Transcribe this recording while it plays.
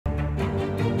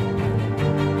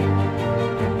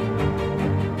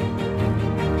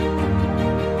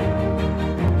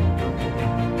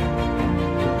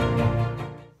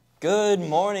Good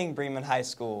morning, Bremen High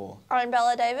School. I'm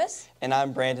Bella Davis. And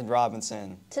I'm Brandon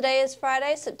Robinson. Today is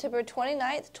Friday, September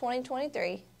 29th,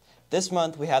 2023. This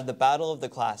month we have the Battle of the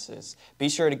Classes. Be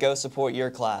sure to go support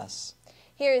your class.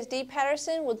 Here is Dee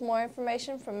Patterson with more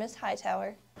information from Miss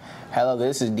Hightower. Hello,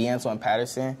 this is D'Antoine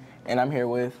Patterson, and I'm here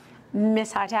with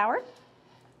Miss Hightower.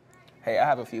 Hey, I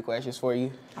have a few questions for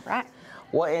you. All right.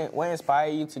 What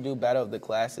inspired you to do Battle of the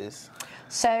Classes?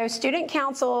 So Student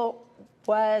Council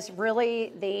was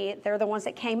really they're the ones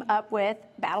that came up with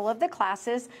Battle of the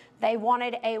Classes. They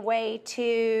wanted a way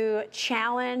to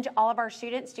challenge all of our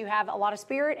students to have a lot of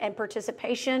spirit and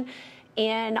participation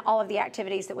in all of the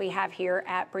activities that we have here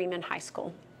at Bremen High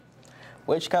School.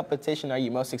 Which competition are you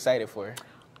most excited for?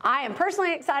 I am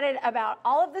personally excited about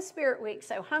all of the Spirit Week.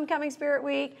 So Homecoming Spirit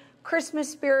Week,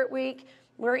 Christmas Spirit Week.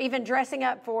 We're even dressing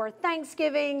up for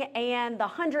Thanksgiving and the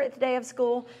 100th day of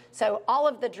school. So all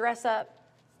of the dress up,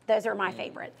 those are my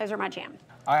favorite. Those are my jam.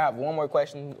 I have one more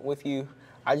question with you.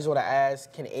 I just want to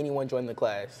ask, can anyone join the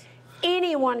class?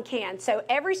 Anyone can. So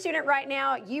every student right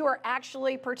now, you are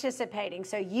actually participating.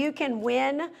 So you can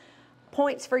win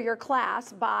points for your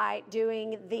class by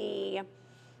doing the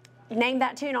Name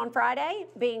That Tune on Friday,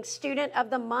 being Student of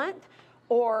the Month,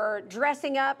 or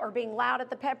dressing up or being loud at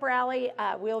the pep rally.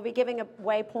 We'll be giving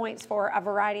away points for a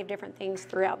variety of different things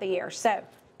throughout the year. So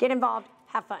get involved,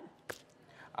 have fun.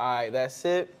 All right, that's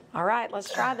it. All right,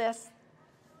 let's try this.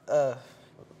 Up.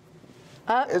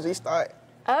 As we start.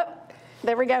 Up.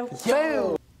 There we go.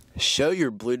 Boom. Show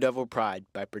your Blue Devil pride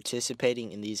by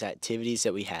participating in these activities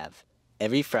that we have.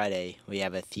 Every Friday, we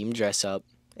have a themed dress up,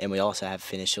 and we also have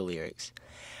Finish the Lyrics.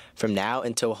 From now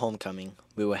until homecoming,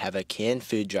 we will have a canned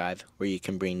food drive where you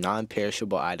can bring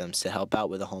non-perishable items to help out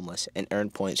with the homeless and earn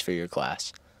points for your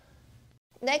class.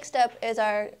 Next up is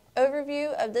our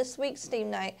overview of this week's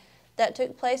STEAM night that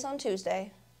took place on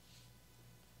Tuesday.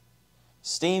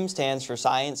 STEAM stands for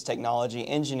Science, Technology,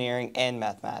 Engineering, and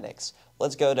Mathematics.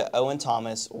 Let's go to Owen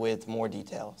Thomas with more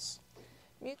details.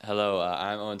 Hello,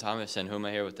 I'm Owen Thomas, and who am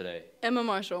I here with today? Emma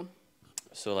Marshall.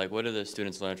 So, what do the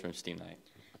students learn from STEAM night?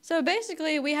 So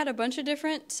basically, we had a bunch of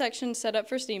different sections set up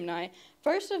for STEAM night.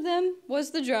 First of them was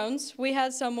the drones. We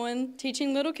had someone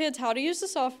teaching little kids how to use the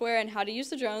software and how to use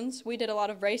the drones. We did a lot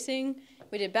of racing.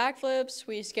 We did backflips.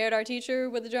 We scared our teacher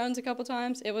with the drones a couple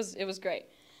times. It was great.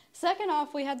 Second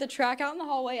off, we had the track out in the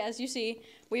hallway, as you see.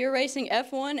 We were racing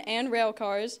F1 and rail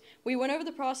cars. We went over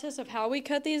the process of how we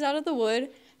cut these out of the wood,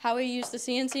 how we used the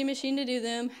CNC machine to do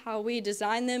them, how we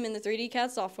designed them in the 3D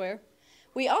CAD software.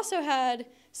 We also had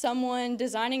someone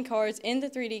designing cars in the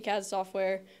 3D CAD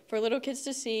software for little kids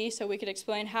to see so we could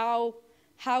explain how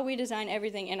we design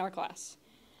everything in our class.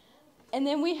 And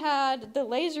then we had the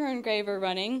laser engraver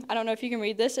running. I don't know if you can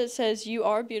read this. It says, "You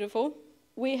are beautiful."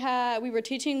 We were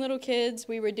teaching little kids.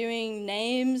 We were doing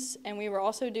names, and we were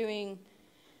also doing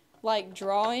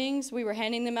drawings. We were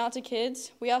handing them out to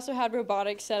kids. We also had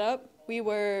robotics set up. We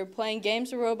were playing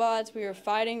games with robots. We were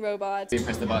fighting robots. You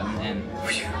press the button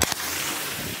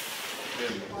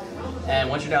and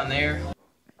once you're down there.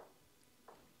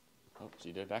 Oh, so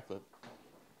you did a backflip.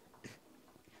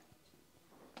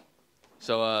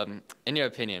 So, in your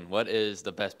opinion, what is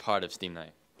the best part of STEAM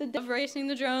night? I love racing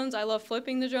the drones. I love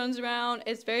flipping the drones around.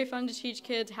 It's very fun to teach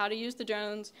kids how to use the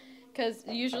drones because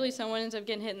usually someone ends up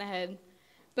getting hit in the head.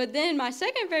 But then my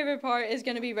second favorite part is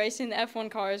going to be racing the F1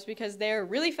 cars because they're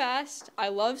really fast. I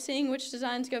love seeing which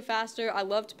designs go faster. I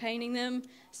loved painting them,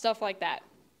 stuff like that.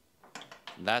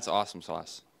 That's awesome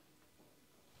sauce.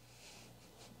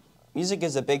 Music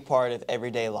is a big part of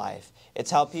everyday life.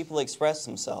 It's how people express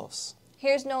themselves.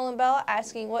 Here's Nolan Bell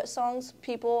asking what songs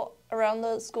people around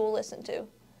the school listen to.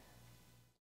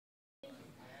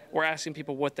 We're asking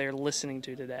people what they're listening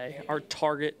to today. Our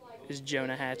target is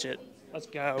Jonah Hatchett. Let's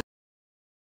go.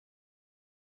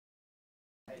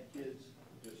 Kids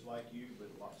just like you, but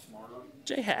a lot smarter.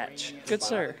 J. Hatch, good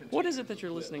sir. What is it that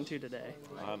you're listening to today?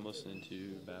 I'm listening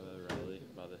to Baba O'Reilly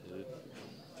by The Hood.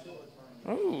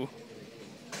 Oh,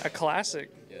 a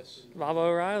classic. Yes. Baba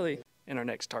O'Reilly. And our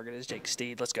next target is Jake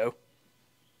Steed. Let's go.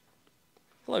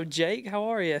 Hello, Jake. How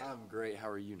are you? I'm great. How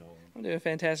are you, Nolan? I'm doing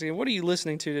fantastic. What are you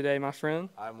listening to today, my friend?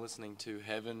 I'm listening to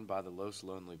Heaven by the Los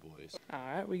Lonely Boys. All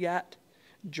right, we got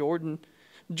Jordan.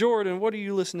 Jordan, what are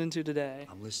you listening to today?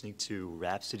 I'm listening to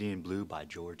Rhapsody in Blue by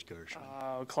George Gershwin.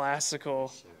 Oh,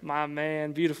 classical. Yes, my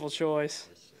man, beautiful choice.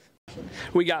 Yes,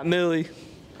 we got Millie.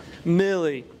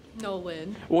 Millie.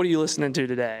 Nolan. What are you listening to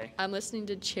today? I'm listening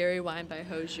to Cherry Wine by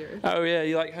Hosier. Oh, yeah,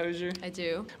 you like Hosier? I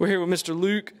do. We're here with Mr.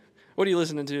 Luke. What are you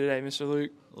listening to today, Mr.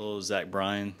 Luke? A little Zach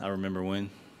Bryan, I Remember When.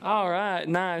 All right,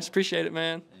 nice. Appreciate it,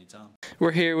 man. Anytime. We're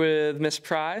here with Miss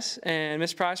Price. And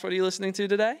Miss Price, what are you listening to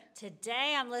today?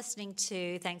 Today I'm listening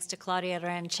to, thanks to Claudia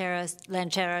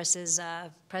Lancheros'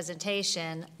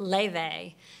 presentation,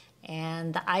 Leve,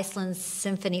 and the Iceland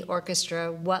Symphony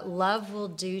Orchestra, What Love Will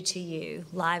Do to You,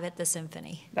 live at the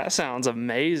Symphony. That sounds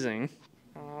amazing.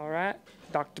 All right,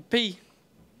 Dr. P.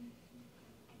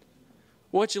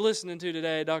 What you listening to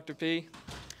today, Dr. P?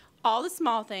 All the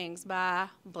Small Things by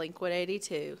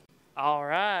Blink-182. All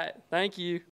right, thank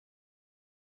you.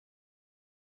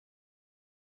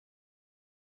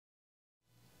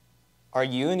 Are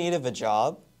you in need of a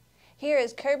job? Here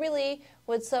is Kirby Lee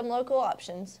with some local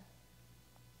options.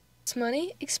 It's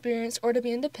money, experience, or to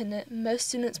be independent, most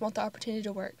students want the opportunity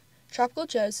to work. Tropical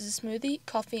Joe's is a smoothie,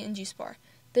 coffee, and juice bar.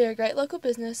 They are a great local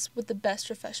business with the best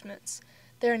refreshments.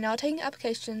 They are now taking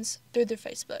applications through their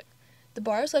Facebook. The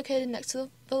bar is located next to the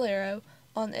Valero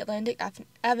on Atlantic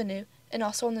Avenue and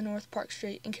also on the North Park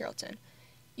Street in Carrollton.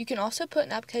 You can also put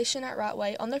an application at Right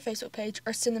Way on their Facebook page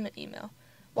or send them an email.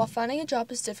 While finding a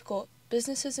job is difficult,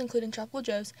 businesses including Tropical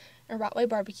Joe's and Right Way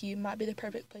Barbecue might be the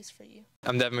perfect place for you.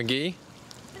 I'm Devin McGee.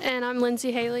 And I'm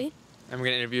Lindsay Haley. And we're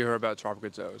going to interview her about Tropical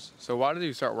Joe's. So why did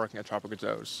you start working at Tropical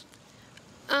Joe's?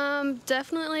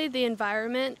 Definitely the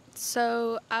environment.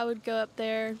 So I would go up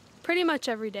there pretty much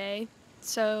every day.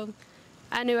 So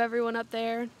I knew everyone up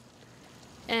there.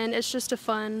 And it's just a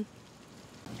fun.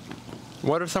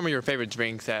 What are some of your favorite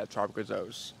drinks at Tropical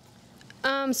Joe's?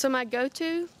 So my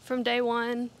go-to from day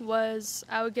one was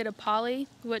I would get a Polly,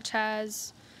 which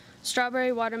has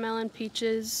strawberry, watermelon,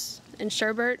 peaches, and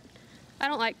sherbet. I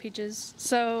don't like peaches,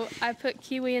 so I put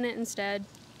kiwi in it instead,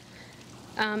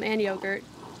 and yogurt.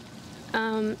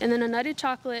 And then a nutty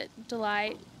chocolate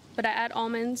delight, but I add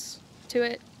almonds to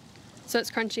it, so it's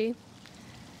crunchy.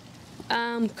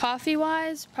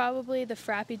 Coffee-wise, probably the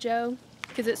Frappy Joe,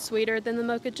 because it's sweeter than the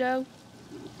Mocha Joe,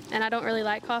 and I don't really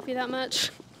like coffee that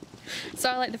much, so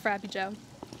I like the Frappy Joe.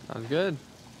 Sounds good.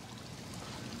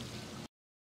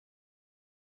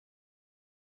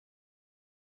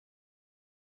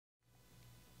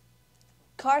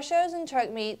 Car shows and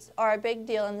truck meets are a big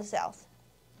deal in the South.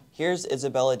 Here's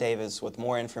Isabella Davis with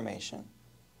more information.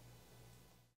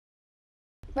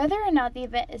 Whether or not the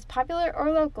event is popular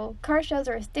or local, car shows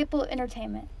are a staple of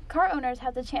entertainment. Car owners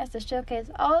have the chance to showcase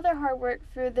all of their hard work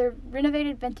through their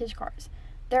renovated vintage cars.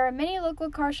 There are many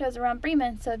local car shows around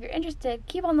Bremen, so if you're interested,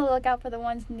 keep on the lookout for the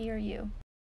ones near you.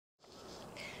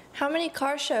 How many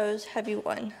car shows have you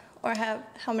won? Or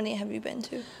how many have you been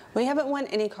to? We haven't won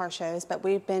any car shows, but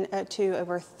we've been to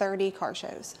over 30 car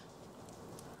shows.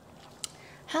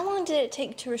 How long did it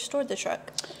take to restore the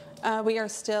truck? We are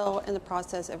still in the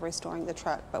process of restoring the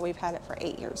truck, but we've had it for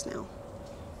 8 years now.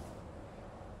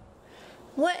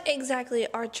 What exactly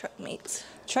are truck meets?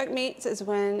 Truck meets is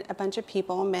when a bunch of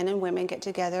people, men and women, get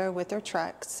together with their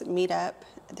trucks, meet up,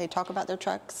 they talk about their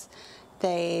trucks,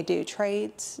 they do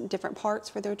trades, different parts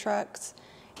for their trucks,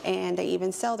 and they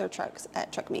even sell their trucks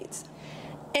at truck meets.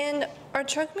 And are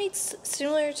truck meets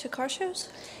similar to car shows?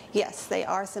 Yes, they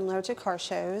are similar to car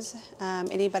shows.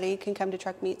 Anybody can come to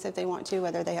truck meets if they want to,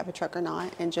 whether they have a truck or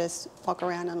not, and just walk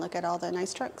around and look at all the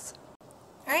nice trucks.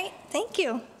 All right, thank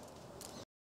you.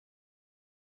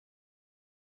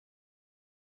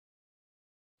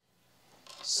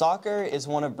 Soccer is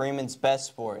one of Bremen's best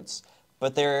sports,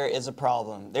 but there is a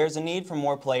problem. There's a need for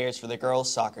more players for the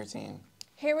girls' soccer team.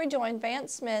 Here we join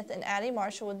Vance Smith and Addie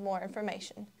Marshall with more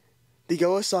information. The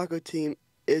girls' soccer team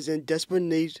is in desperate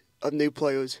need of new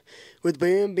players. With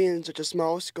Bremen being such a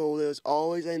small school, there is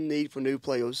always a need for new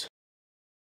players.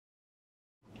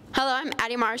 Hello, I'm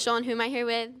Addie Marshall, and who am I here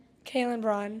with? Kaylin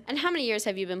Braun. And how many years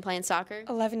have you been playing soccer?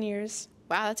 11 years.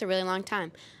 Wow, that's a really long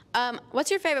time. What's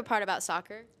your favorite part about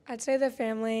soccer? I'd say the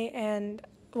family and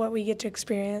what we get to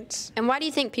experience. And why do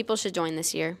you think people should join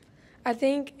this year? I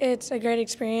think it's a great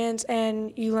experience,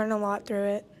 and you learn a lot through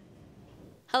it.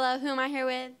 Hello, who am I here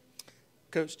with?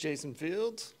 Coach Jason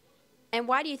Fields. And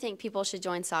why do you think people should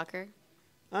join soccer?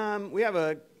 We have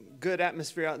a good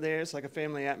atmosphere out there. It's like a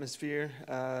family atmosphere.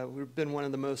 We've been one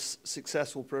of the most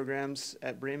successful programs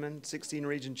at Bremen, 16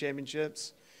 region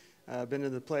championships. Been to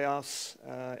the playoffs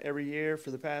every year for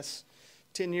the past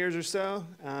 10 years or so.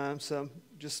 So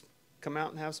just come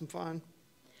out and have some fun.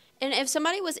 And if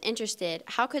somebody was interested,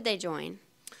 how could they join?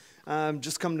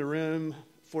 Just come to room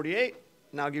 48,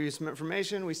 and I'll give you some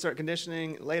information. We start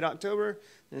conditioning late October,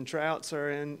 and tryouts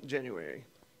are in January.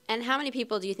 And how many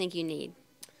people do you think you need?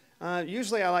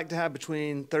 Usually I like to have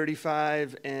between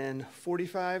 35 and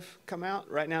 45 come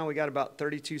out. Right now we got about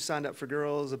 32 signed up for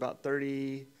girls, about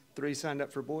 33 signed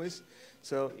up for boys.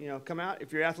 So, come out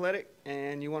if you're athletic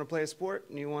and you want to play a sport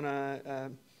and you want to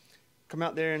come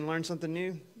out there and learn something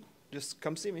new, just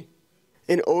come see me.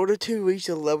 In order to reach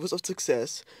the levels of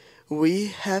success we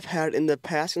have had in the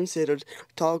past, considered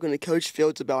talking to Coach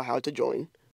Fields about how to join.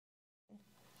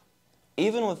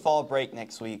 Even with fall break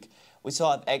next week, we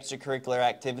still have extracurricular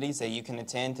activities that you can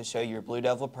attend to show your Blue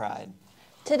Devil pride.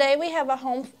 Today we have a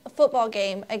home football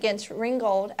game against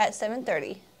Ringgold at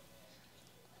 7:30.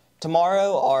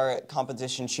 Tomorrow, our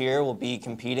competition cheer will be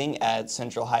competing at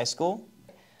Central High School.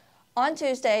 On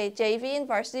Tuesday, JV and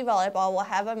varsity volleyball will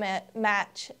have a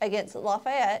match against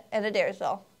Lafayette and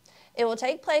Adairsville. It will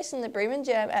take place in the Bremen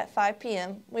Gym at 5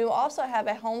 p.m. We will also have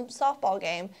a home softball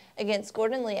game against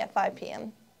Gordon Lee at 5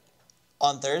 p.m.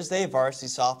 On Thursday, varsity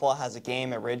softball has a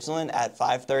game at Ridgeland at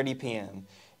 5:30 p.m.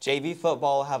 JV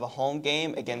football will have a home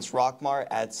game against Rockmart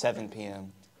at 7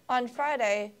 p.m. On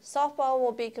Friday, softball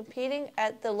will be competing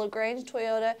at the LaGrange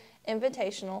Toyota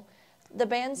Invitational. The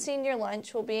band's senior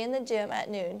lunch will be in the gym at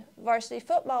noon. Varsity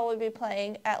football will be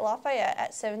playing at Lafayette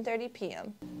at 7:30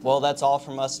 p.m. Well, that's all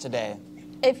from us today.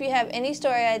 If you have any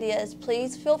story ideas,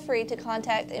 please feel free to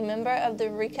contact a member of the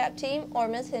recap team or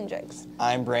Ms. Hendricks.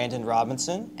 I'm Brandon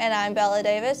Robinson. And I'm Bella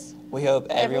Davis. We hope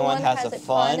everyone has a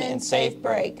fun and safe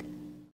break.